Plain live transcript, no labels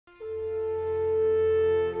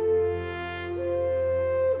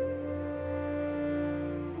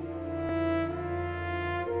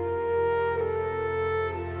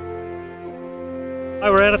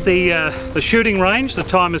So we're out at the shooting range. The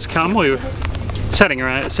time has come. We were sitting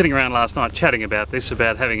around last night chatting about this,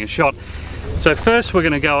 about having a shot. So first we're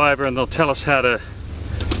going to go over and they'll tell us how to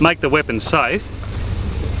make the weapon safe,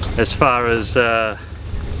 as far as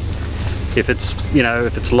if it's, you know,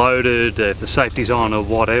 if it's loaded, if the safety's on or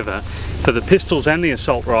whatever, for the pistols and the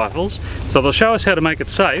assault rifles. So they'll show us how to make it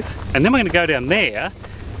safe, and then we're going to go down there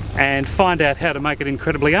and find out how to make it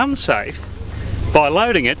incredibly unsafe by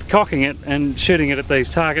loading it, cocking it and shooting it at these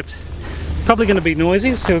targets. Probably going to be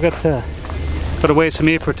noisy, so we've got to wear some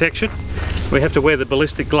ear protection. We have to wear the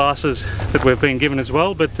ballistic glasses that we've been given as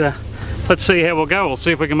well, but let's see how we'll go. We'll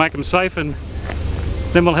see if we can make them safe and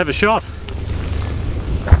then we'll have a shot.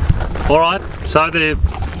 Alright, so they're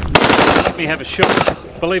let me have a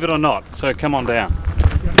shot, believe it or not, so come on down.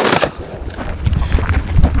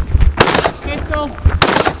 Pistol!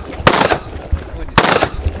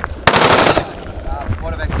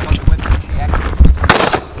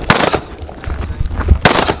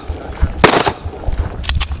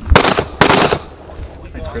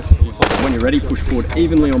 When you're ready, push forward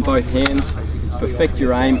evenly on both hands, perfect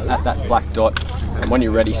your aim at that black dot, and when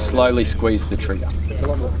you're ready, slowly squeeze the trigger.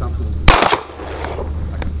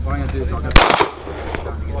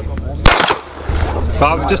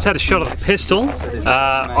 Well, we've just had a shot at the pistol.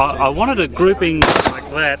 I wanted a grouping like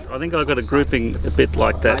that. I think I got a grouping a bit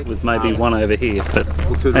like that with maybe one over here, but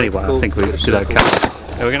anyway, I think we did okay.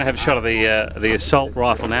 We're going to have a shot of the assault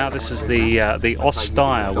rifle now. This is the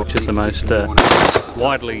Austere, which is the most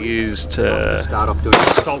widely used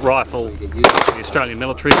assault rifle in the Australian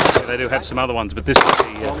military. They do have some other ones, but this is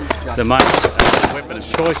the main weapon of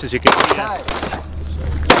choice, as you can hear.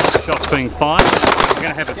 Shots being fired. We're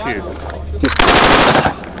going to have a few.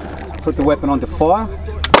 Put the weapon onto fire.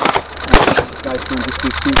 Go through and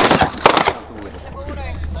just do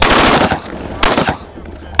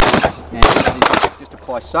and just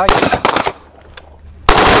apply safe.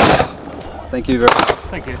 Thank you very much.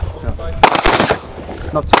 Thank you.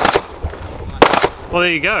 Not too bad. Well,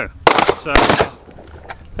 there you go. So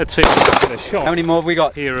let's see if we can get a shot. How many more have we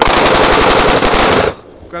got? Here.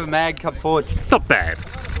 Grab a mag, come forward. Not bad.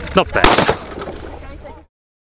 Not bad.